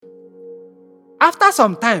After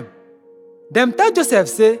some time, dem tell Joseph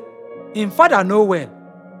say him father no well.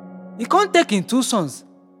 He come take him 2 sons,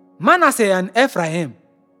 Manasseh and Ephraim,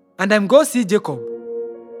 and dem go see Jacob.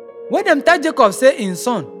 When dem tell Jacob say him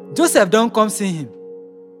son, Joseph don come see him,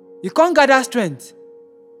 he come gather strength,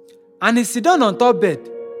 and he sit down on top bed.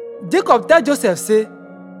 Jacob tell Joseph say,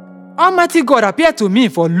 Almighty God appeared to me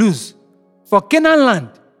for Luz, for Canaan land,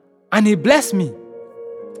 and he blessed me.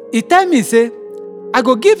 He tell me say, I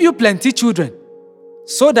go give you plenty children,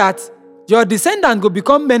 so that your descendants go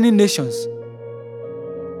become many nations.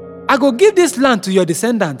 I go give this land to your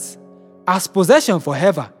descendants as possession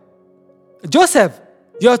forever. Joseph,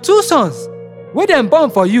 your 2 sons, wey dem born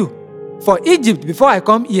for you for Egypt before I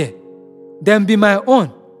come here, dem be my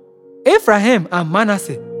own, Ephraim and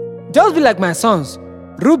Manasseh, just be like my sons,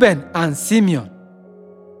 Reuben and Simeon.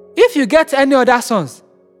 If you get any other sons,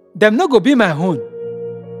 dem no go be my own.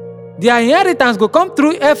 Their inheritance go come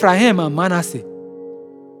through Ephraim and Manasseh.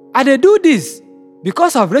 I dey do this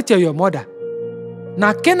because of Rachel your mother.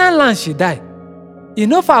 Na Canaan land she die, e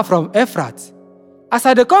no far from Ephrat. As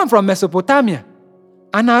I dey come from Mesopotamia,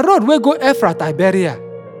 and na road wey go Ephrat I bury her.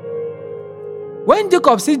 When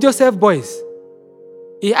Jacob see Joseph boys,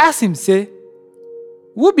 he ask him say,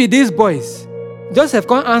 who be these boys? Joseph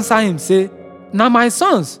come answer him say, na my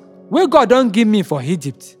sons wey God don give me for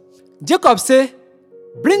Egypt. Jacob say,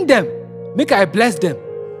 bring them, make I bless them.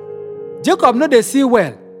 Jacob no dey see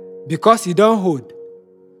well because he don old.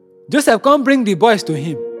 Joseph come bring the boys to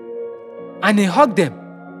him, and he hug them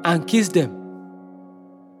and kiss them.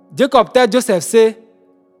 Jacob tell Joseph say,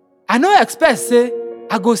 I no expect say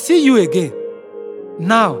I go see you again.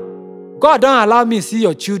 Now, God don allow me see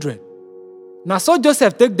your children. Na so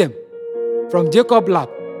Joseph take them from Jacob lap.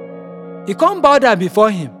 He come bow down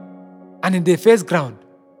before him, and in the face ground.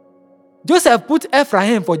 Joseph put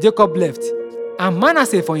Ephraim for Jacob left, and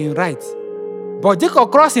Manasseh for him right. But Jacob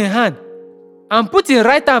cross him hand, and put him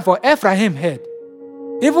right hand for Ephraim head,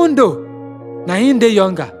 even though na him dey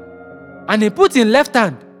younger, and he put him left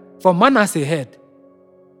hand for Manasseh head.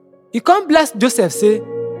 He come bless Joseph say,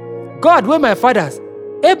 God wey my fathers,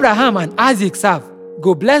 Abraham and Isaac serve,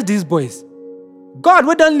 go bless these boys. God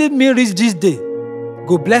wey don lead me reach this day,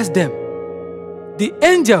 go bless them. The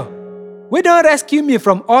angel wey don rescue me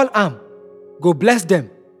from all harm, go bless them.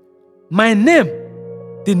 My name,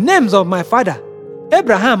 the names of my father,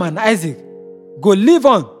 Abraham and Isaac, go live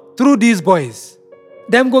on through these boys.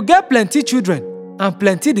 Them go get plenty children and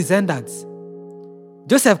plenty descendants.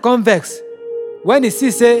 Joseph come vex when he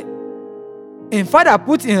see say him father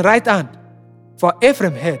put him right hand for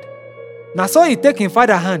Ephraim head. Na so he take him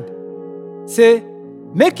father hand, say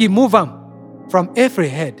make he move am from Ephraim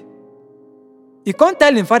head. He come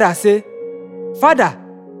tell him father say, Father,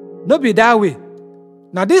 no be that way.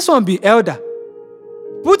 Now this one be elder.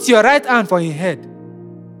 Put your right hand for him head.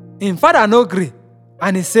 Him father no gree,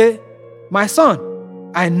 and he say, my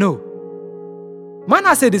son, I know.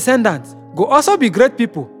 Manasseh descendants go also be great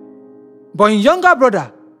people, but him younger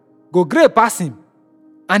brother go great pass him,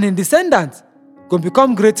 and him descendants go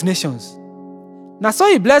become great nations. Now so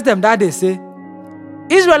he bless them that day say,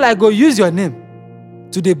 Israelite go use your name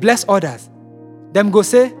to dey bless others. Them go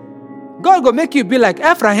say, God go make you be like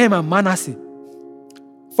Ephraim and Manasseh.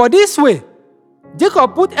 For this way,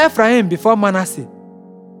 Jacob put Ephraim before Manasseh.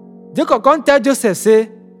 Jacob come tell Joseph say,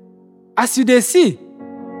 as you dey see,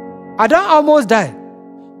 I don almost die,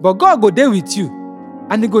 but God go dey with you,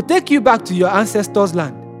 and he go take you back to your ancestors'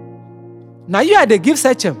 land. Now you are the give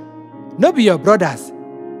Sechem, no be your brothers,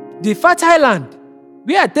 the fertile land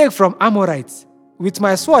where I take from Amorites with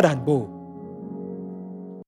my sword and bow.